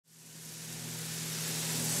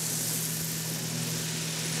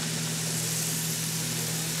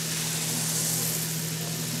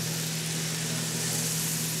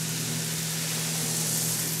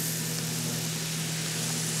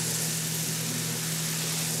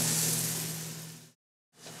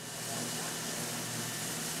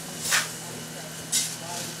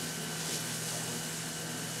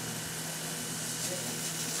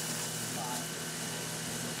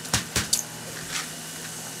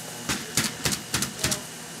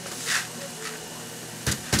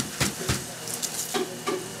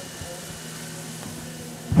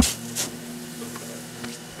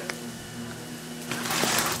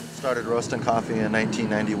started roasting coffee in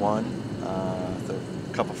 1991 with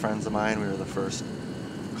a couple friends of mine. We were the first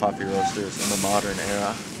coffee roasters in the modern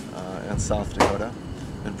era in South Dakota.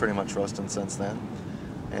 Been pretty much roasting since then.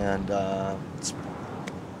 And it's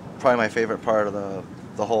probably my favorite part of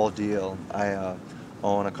the whole deal. I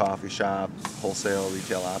own a coffee shop, wholesale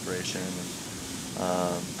retail operation,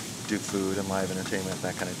 and do food and live entertainment,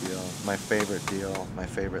 that kind of deal. My favorite deal, my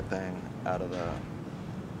favorite thing out of the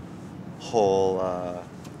whole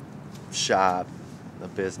shop, the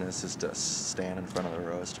business, is to stand in front of the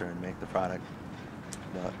roaster and make the product.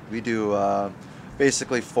 But we do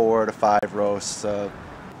basically 4 to 5 roasts, a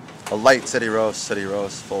light city roast,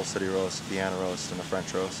 full city roast, Vienna roast, and a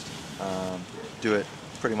French roast. Do it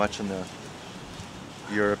pretty much in the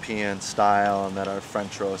European style, and that our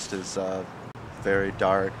French roast is very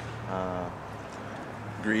dark,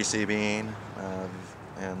 greasy bean,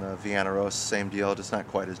 and the Vienna roast, same deal, just not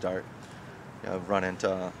quite as dark. I've run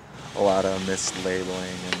into a lot of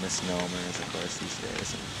mislabeling and misnomers, of course, these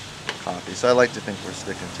days in coffee. So I like to think we're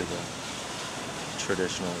sticking to the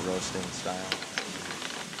traditional roasting style.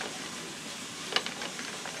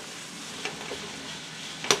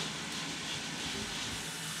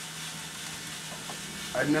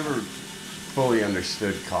 I'd never fully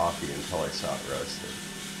understood coffee until I saw it roasted.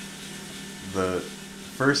 The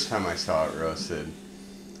first time I saw it roasted,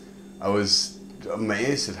 I was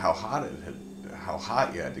amazed at how hot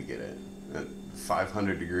you had to get it at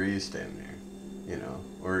 500 degrees damn near, you know,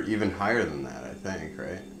 or even higher than that, I think,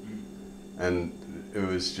 right? And it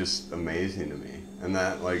was just amazing to me. And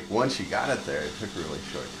that, like, once you got it there, it took a really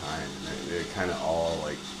short time, and it kind of all,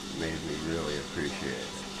 like, made me really appreciate it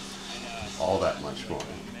all that much more.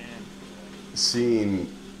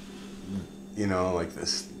 Seeing, you know, like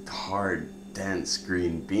this hard, dense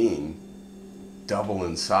green bean double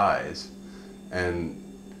in size and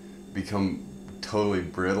become totally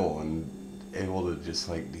brittle and able to just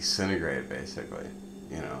like disintegrate, basically.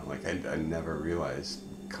 You know, like I never realized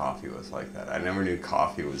coffee was like that. I never knew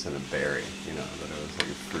coffee was in a berry, you know, that it was like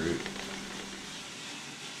a fruit.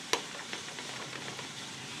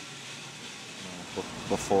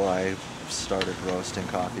 Before I started roasting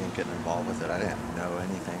coffee and getting involved with it, I didn't know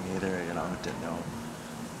anything either, you know, didn't know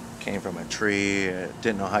it came from a tree,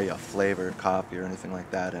 didn't know how you flavored coffee or anything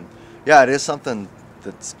like that. And yeah, it is something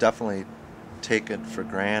that's definitely taken for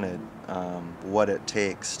granted, what it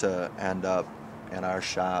takes to end up in our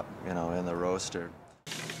shop, you know, in the roaster.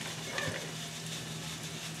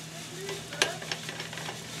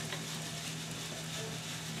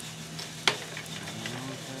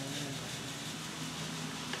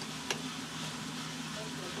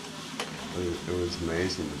 It was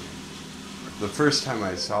amazing to me. The first time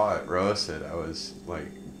I saw it roasted, I was like,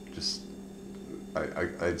 just,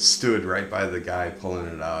 I stood right by the guy pulling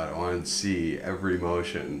it out. I wanted to see every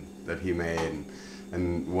motion that he made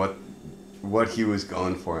and what he was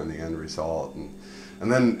going for in the end result.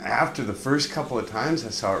 And then after the first couple of times I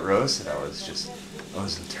saw it roasted, I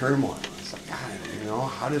was in turmoil. I was like, God, you know,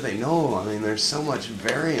 how do they know? I mean, there's so much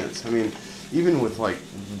variance. I mean, even with like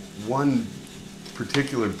one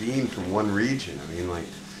particular bean from one region, I mean, like,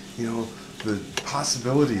 you know, the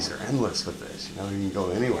possibilities are endless with this. You know, you can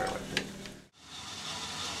go anywhere with it.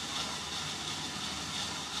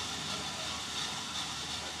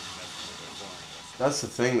 That's the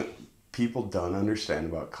thing that people don't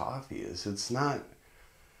understand about coffee, is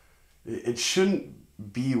it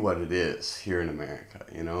shouldn't be what it is here in America.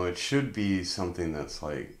 You know, it should be something that's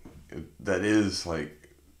like, that is like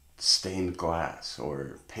stained glass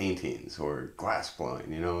or paintings or glass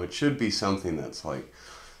blowing. You know, it should be something that's like,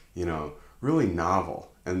 you know, really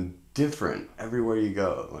novel and different everywhere you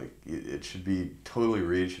go. Like, it should be totally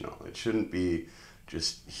regional. It shouldn't be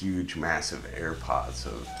just huge, massive air pods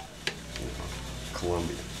of, you know,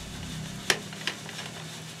 Colombia.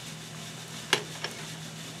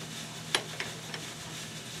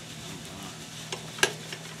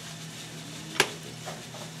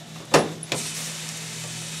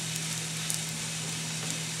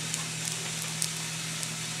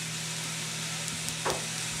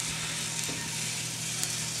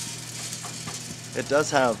 It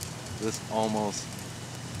does have this almost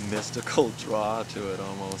mystical draw to it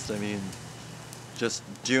almost. I mean, just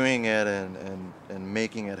doing it and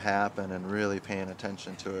making it happen and really paying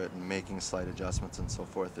attention to it and making slight adjustments and so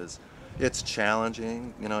forth it's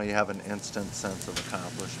challenging. You know, you have an instant sense of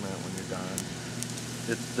accomplishment when you're done.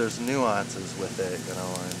 There's nuances with it, you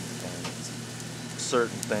know, and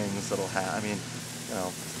certain things that'll happen. I mean, you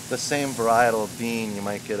know, the same varietal bean, you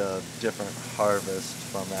might get a different harvest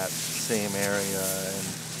from that same area, and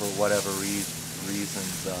for whatever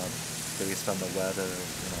reasons, based on the weather,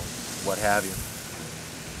 you know, what have you.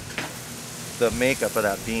 the makeup of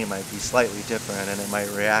that bean might be slightly different, and it might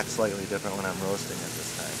react slightly different when I'm roasting it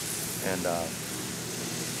this time. And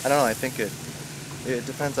I don't know. I think it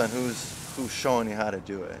depends on who's showing you how to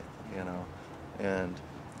do it, you know. And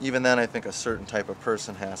even then, I think a certain type of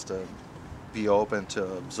person has to be open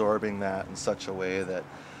to absorbing that in such a way that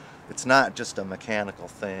it's not just a mechanical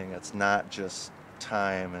thing. It's not just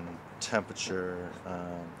time and temperature.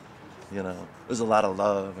 You know, there's a lot of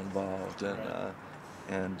love involved,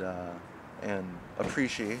 and and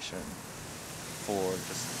appreciation for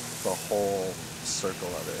just the whole circle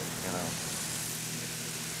of it. You know.